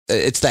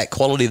it's that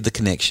quality of the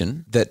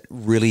connection that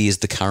really is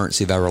the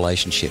currency of our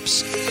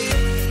relationships.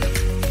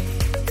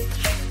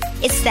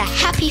 It's the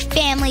Happy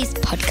Families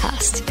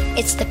Podcast.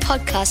 It's the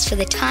podcast for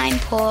the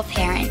time-poor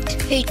parent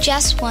who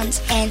just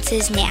wants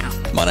answers now.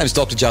 My name's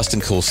Dr.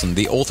 Justin Coulson,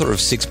 the author of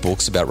 6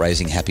 books about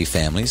raising happy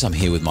families. I'm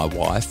here with my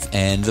wife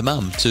and the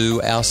mum to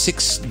our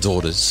 6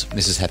 daughters,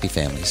 Mrs. Happy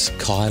Families,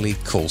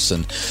 Kylie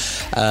Coulson.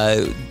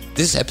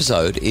 This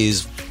episode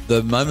is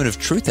the Moment of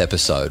Truth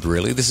episode,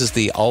 really. This is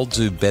the I'll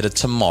Do Better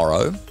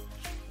Tomorrow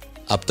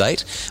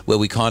update, where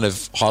we kind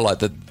of highlight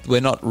that we're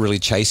not really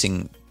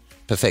chasing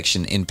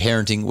perfection in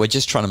parenting. We're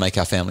just trying to make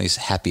our families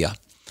happier.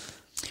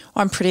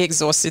 I'm pretty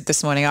exhausted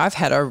this morning. I've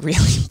had a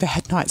really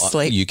bad night's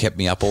sleep. You kept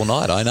me up all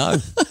night, I know.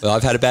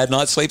 I've had a bad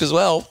night's sleep as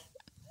well.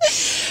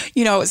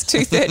 You know, it's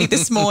 2:30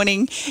 this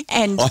morning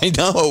and... I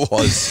know it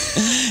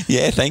was.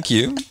 Yeah, thank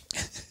you.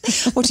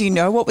 Well, do you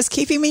know what was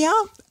keeping me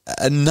up?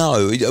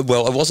 No.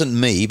 Well, it wasn't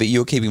me, but you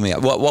were keeping me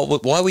up.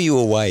 Why were you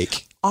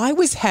awake? I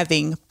was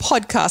having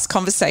podcast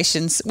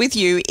conversations with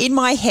you in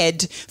my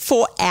head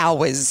for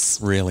hours.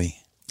 Really?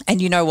 And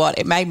you know what?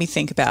 It made me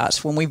think about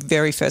when we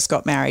very first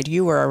got married.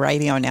 You were a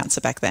radio announcer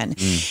back then.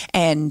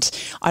 And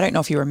I don't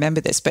know if you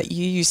remember this, but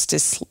you used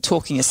to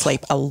talk in your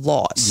sleep a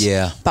lot.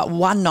 Yeah. But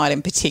one night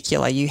in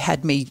particular, you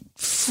had me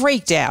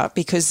freaked out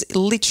because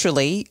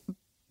literally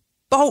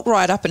bolt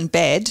right up in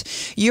bed.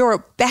 You're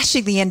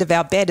bashing the end of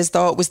our bed as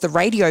though it was the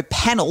radio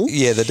panel.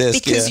 Yeah, the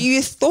desk, because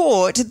you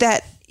thought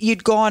that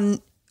you'd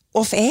gone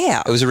off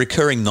air. It was a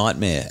recurring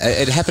nightmare.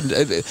 It happened.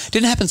 It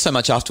didn't happen so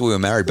much after we were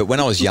married, but when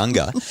I was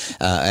younger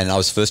and I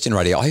was first in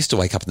radio, I used to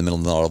wake up in the middle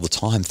of the night all the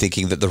time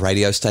thinking that the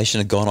radio station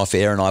had gone off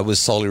air and I was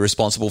solely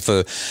responsible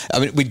for. I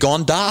mean, we'd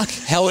gone dark.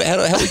 How we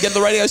get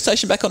the radio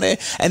station back on air?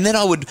 And then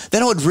I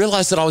would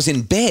realise that I was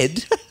in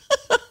bed.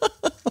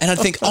 And I'd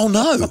think, oh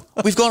no,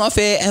 we've gone off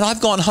air and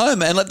I've gone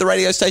home and let the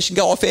radio station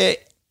go off air.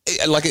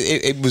 Like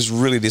it was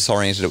really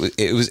disoriented.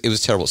 It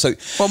was terrible. So,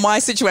 well, my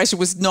situation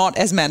was not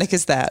as manic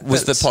as that.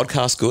 Was the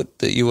podcast good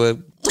that you were?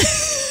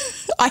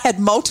 I had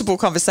multiple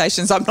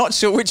conversations. I'm not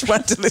sure which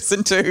one to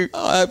listen to.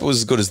 I hope it was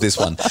as good as this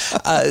one.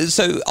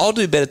 So I'll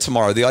do better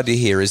tomorrow. The idea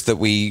here is that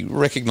we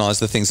recognise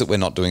the things that we're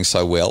not doing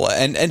so well,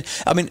 and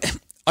I mean,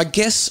 I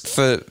guess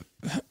for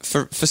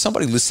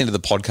somebody listening to the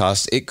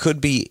podcast, it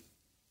could be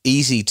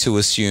easy to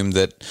assume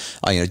that,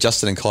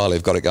 Justin and Kylie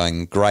have got it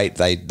going great.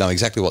 They know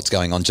exactly what's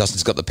going on.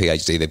 Justin's got the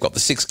PhD. They've got the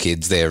 6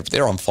 kids.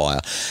 They're on fire.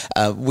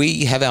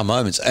 We have our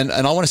moments. And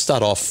I want to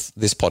start off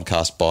this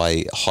podcast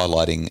by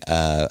highlighting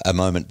a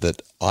moment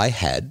that I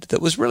had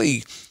that was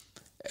really,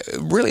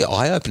 really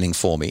eye-opening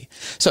for me.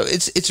 So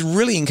it's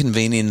really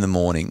inconvenient in the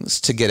mornings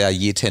to get our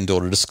Year 10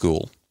 daughter to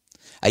school.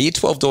 Our Year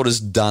 12 daughter's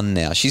done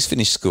now. She's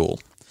finished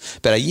school.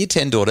 But our Year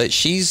 10 daughter,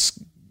 she's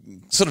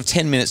sort of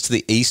 10 minutes to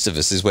the east of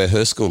us is where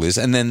her school is.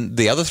 And then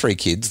the other 3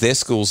 kids, their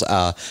schools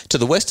are to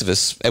the west of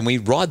us and we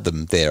ride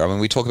them there. I mean,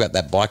 we talk about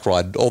that bike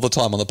ride all the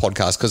time on the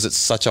podcast because it's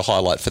such a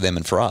highlight for them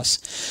and for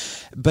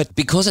us. But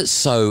because it's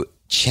so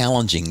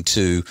challenging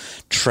to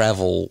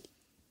travel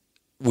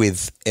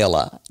with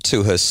Ella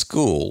to her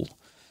school,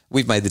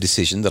 we've made the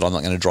decision that I'm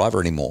not going to drive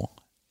her anymore.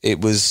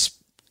 It was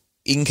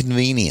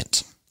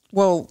inconvenient.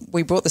 Well,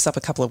 we brought this up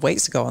a couple of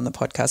weeks ago on the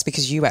podcast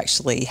because you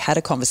actually had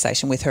a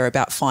conversation with her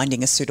about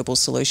finding a suitable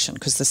solution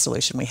because the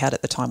solution we had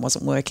at the time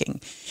wasn't working.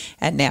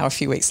 And now a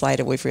few weeks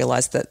later, we've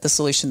realised that the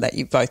solution that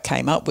you both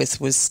came up with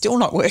was still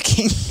not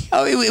working.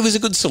 Oh, it was a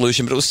good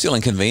solution, but it was still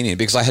inconvenient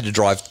because I had to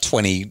drive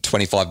 20,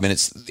 25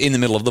 minutes in the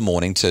middle of the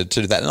morning to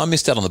do that. And I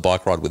missed out on the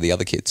bike ride with the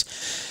other kids.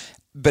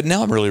 But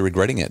now I'm really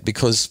regretting it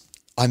because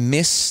I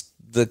miss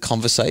the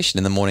conversation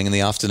in the morning and the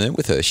afternoon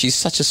with her. She's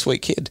such a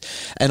sweet kid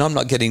and I'm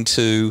not getting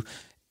to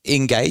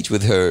engage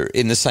with her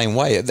in the same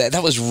way.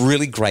 That was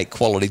really great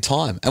quality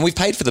time. And we've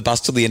paid for the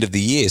bus till the end of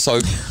the year. So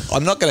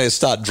I'm not going to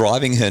start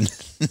driving her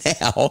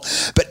now,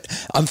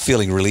 but I'm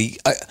feeling really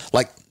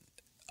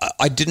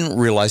I didn't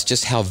realize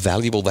just how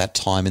valuable that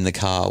time in the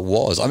car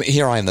was. I mean,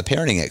 here I am, the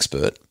parenting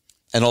expert.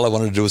 And all I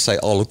wanted to do was say,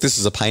 oh, look, this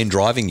is a pain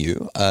driving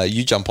you.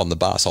 You jump on the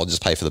bus. I'll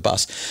just pay for the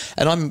bus.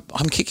 And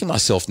I'm kicking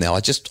myself now. I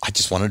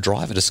just want to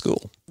drive her to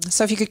school.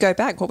 So if you could go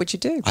back, what would you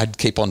do? I'd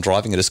keep on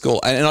driving her to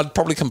school. And I'd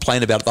probably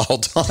complain about it the whole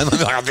time. I'm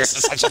like, oh, this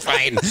is such a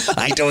pain.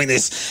 I hate doing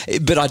this.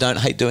 But I don't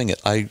hate doing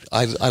it. I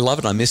love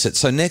it. I miss it.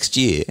 So next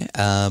year,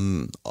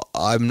 I'm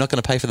not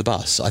going to pay for the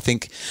bus. I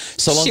think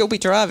so long. She'll be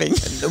driving.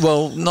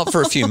 Well, not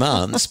for a few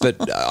months,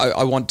 but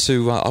I want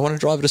to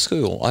drive her to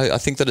school. I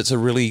think that it's a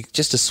really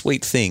just a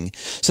sweet thing.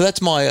 So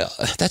that's my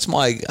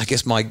I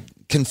guess my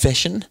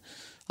confession.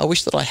 I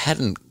wish that I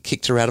hadn't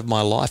kicked her out of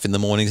my life in the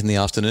mornings and the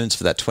afternoons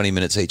for that 20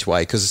 minutes each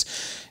way because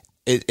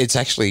it's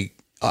actually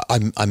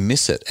I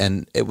miss it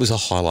and it was a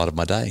highlight of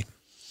my day.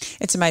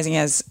 It's amazing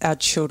as our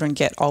children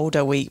get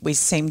older, we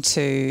seem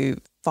to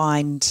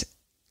find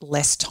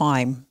less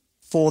time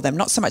for them.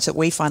 Not so much that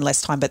we find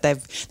less time, but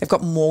they've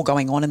got more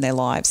going on in their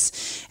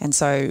lives. And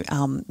so,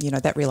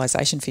 that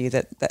realisation for you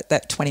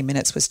that 20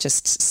 minutes was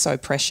just so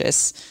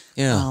precious.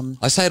 Yeah.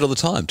 I say it all the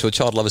time to a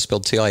child lover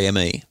spelled Time.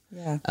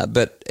 Yeah.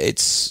 But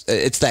it's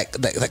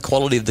that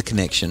quality of the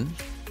connection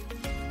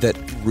that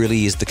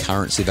really is the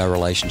currency of our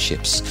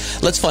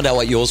relationships. Let's find out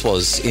what yours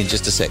was in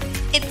just a sec.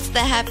 It's the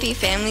Happy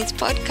Families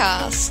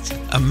Podcast.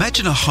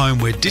 Imagine a home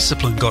where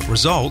discipline got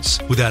results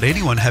without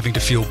anyone having to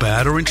feel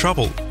bad or in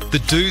trouble. The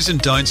Do's and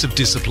Don'ts of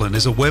Discipline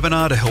is a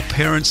webinar to help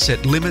parents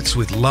set limits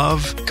with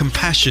love,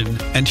 compassion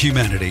and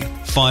humanity.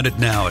 Find it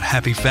now at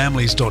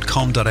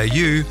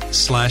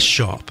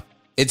happyfamilies.com.au/shop.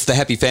 It's the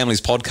Happy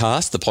Families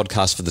Podcast, the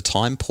podcast for the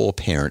time-poor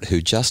parent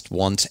who just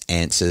wants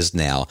answers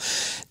now.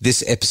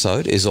 This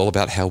episode is all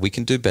about how we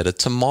can do better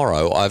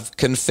tomorrow. I've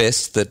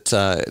confessed that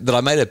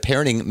I made a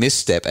parenting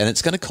misstep, and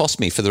it's going to cost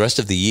me for the rest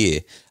of the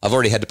year. I've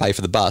already had to pay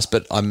for the bus,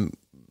 but I'm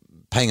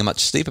paying a much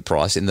steeper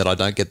price in that I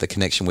don't get the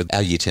connection with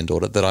our Year 10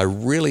 daughter that I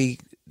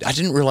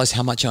didn't realise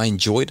how much I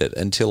enjoyed it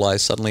until I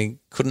suddenly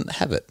couldn't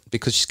have it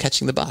because she's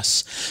catching the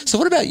bus. So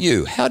what about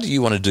you? How do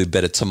you want to do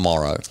better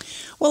tomorrow?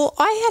 Well,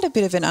 I had a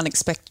bit of an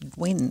unexpected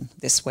win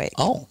this week.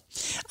 Oh.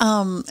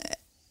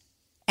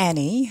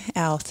 Annie,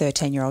 our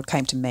 13-year-old,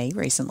 came to me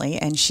recently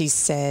and she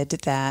said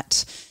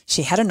that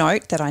she had a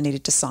note that I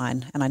needed to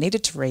sign and I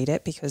needed to read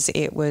it because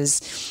it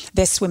was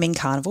their swimming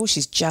carnival.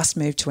 She's just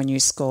moved to a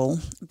new school,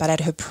 but at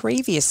her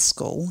previous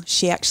school,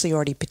 she actually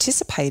already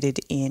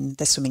participated in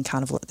the swimming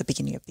carnival at the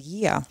beginning of the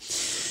year.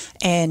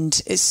 And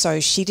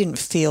so she didn't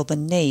feel the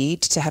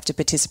need to have to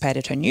participate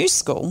at her new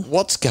school.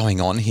 What's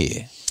going on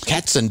here?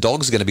 Cats and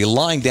dogs are going to be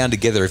lying down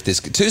together if there's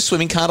 2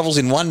 swimming carnivals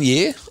in 1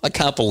 year? I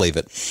can't believe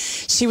it.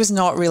 She was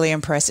not really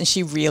impressed and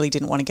she really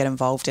didn't want to get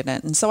involved in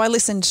it. And so I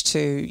listened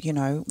to,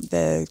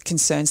 the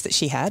concerns that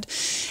she had.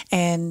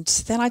 And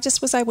then I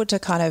just was able to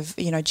kind of,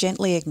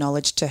 gently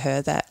acknowledge to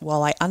her that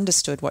while I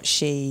understood what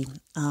she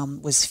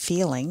was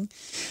feeling,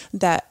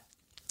 that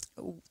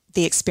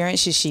the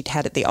experiences she'd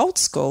had at the old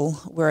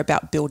school were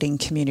about building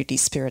community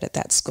spirit at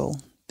that school.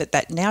 But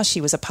that now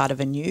she was a part of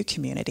a new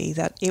community,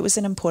 that it was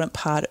an important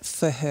part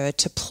for her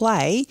to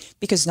play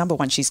because, number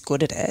one, she's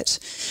good at it.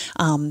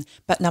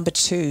 But number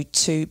two,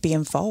 to be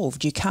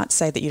involved. You can't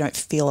say that you don't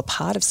feel a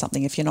part of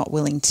something if you're not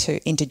willing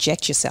to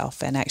interject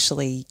yourself and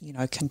actually,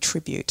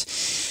 contribute.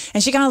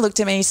 And she kind of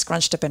looked at me,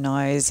 scrunched up her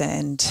nose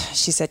and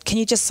she said, "Can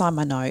you just sign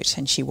my note?"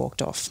 And she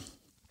walked off.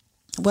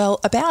 Well,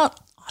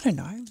 about,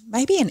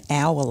 maybe an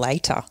hour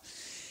later,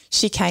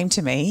 she came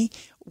to me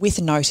with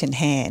a note in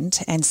hand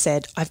and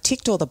said, "I've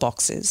ticked all the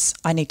boxes.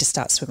 I need to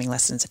start swimming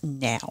lessons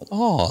now."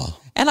 Oh.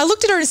 And I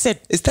looked at her and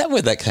said, "Is that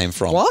where that came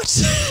from?" "What?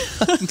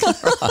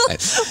 Right.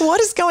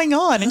 What is going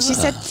on?" And she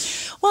said,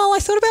 "Well, I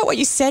thought about what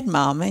you said,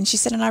 Mum." And she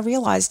said, "And I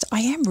realised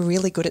I am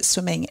really good at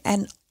swimming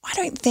and I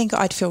don't think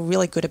I'd feel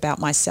really good about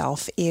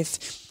myself if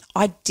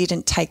I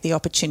didn't take the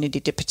opportunity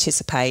to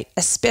participate,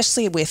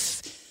 especially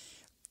with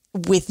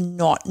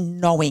not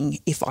knowing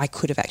if I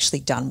could have actually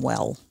done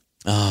well."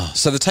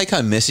 So the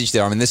take-home message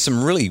there, there's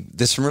some really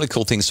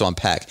cool things to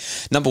unpack.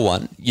 Number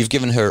one, you've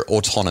given her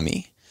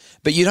autonomy,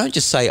 but you don't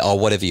just say,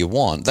 whatever you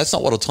want. That's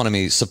not what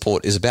autonomy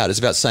support is about. It's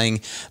about saying,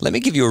 let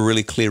me give you a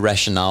really clear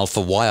rationale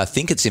for why I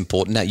think it's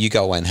important. Now you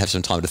go away and have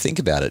some time to think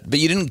about it. But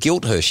you didn't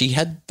guilt her. She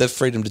had the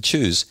freedom to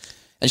choose.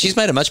 And she's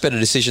made a much better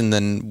decision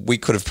than we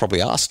could have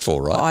probably asked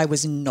for, right? I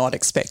was not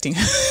expecting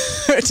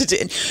her to do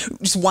it.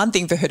 It's one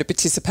thing for her to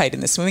participate in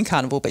the swimming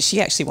carnival, but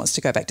she actually wants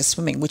to go back to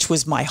swimming, which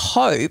was my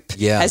hope,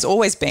 has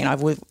always been.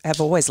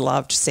 I've always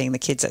loved seeing the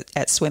kids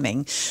at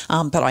swimming,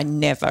 but I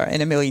never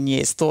in a million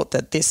years thought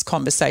that this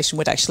conversation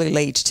would actually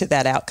lead to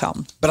that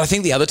outcome. But I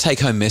think the other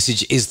take-home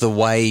message is the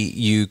way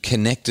you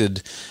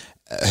connected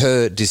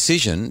her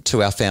decision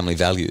to our family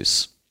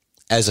values.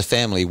 As a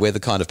family, we're the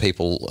kind of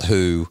people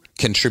who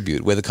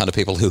contribute. We're the kind of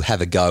people who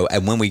have a go.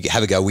 And when we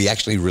have a go, we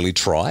actually really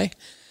try.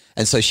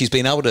 And so she's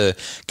been able to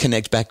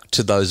connect back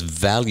to those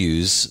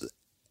values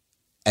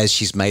as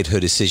she's made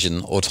her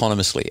decision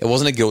autonomously. It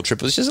wasn't a guilt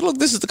trip. It was just, look,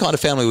 this is the kind of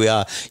family we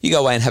are. You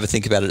go away and have a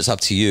think about it. It's up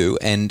to you.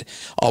 And,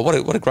 what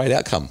a great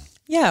outcome.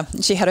 Yeah.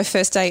 She had her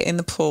first day in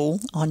the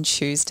pool on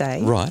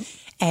Tuesday. Right.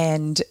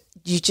 And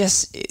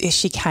as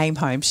she came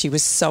home, she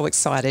was so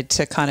excited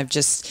to kind of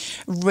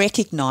just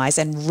recognise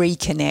and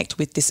reconnect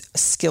with this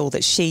skill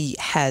that she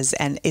has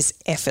and is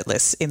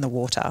effortless in the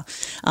water.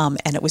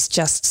 And it was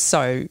just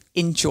so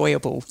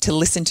enjoyable to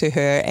listen to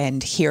her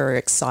and hear her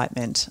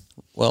excitement.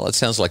 Well, it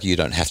sounds like you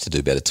don't have to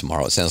do better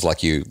tomorrow. It sounds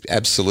like you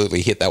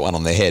absolutely hit that one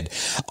on the head.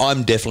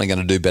 I'm definitely going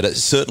to do better,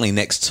 certainly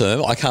next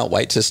term. I can't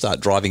wait to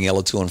start driving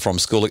Ella to and from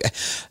school.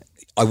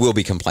 I will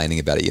be complaining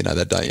about it, you know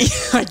that, don't you?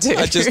 I do.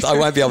 I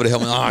won't be able to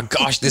help me. Oh,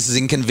 gosh, this is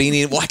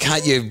inconvenient. Why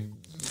can't you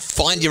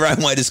find your own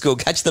way to school?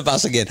 Catch the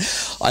bus again.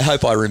 I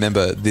hope I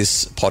remember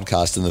this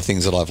podcast and the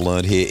things that I've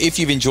learned here. If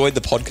you've enjoyed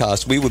the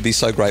podcast, we would be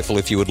so grateful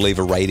if you would leave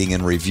a rating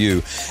and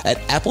review at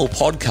Apple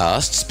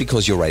Podcasts,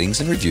 because your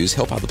ratings and reviews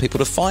help other people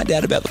to find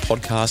out about the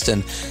podcast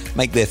and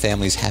make their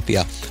families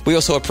happier. We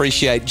also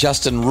appreciate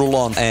Justin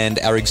Rulon and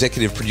our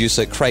executive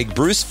producer, Craig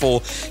Bruce,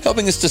 for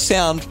helping us to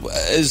sound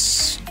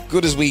as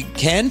good as we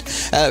can.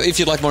 If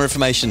you'd like more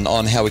information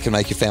on how we can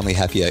make your family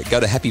happier, go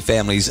to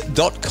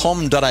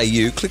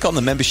happyfamilies.com.au, click on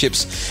the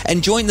memberships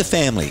and join the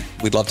family.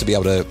 We'd love to be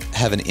able to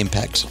have an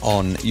impact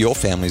on your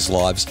family's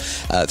lives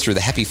through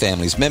the Happy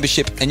Families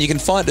membership. And you can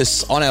find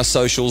us on our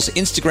socials,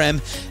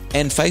 Instagram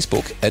and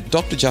Facebook at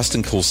Dr.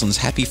 Justin Coulson's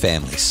Happy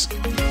Families.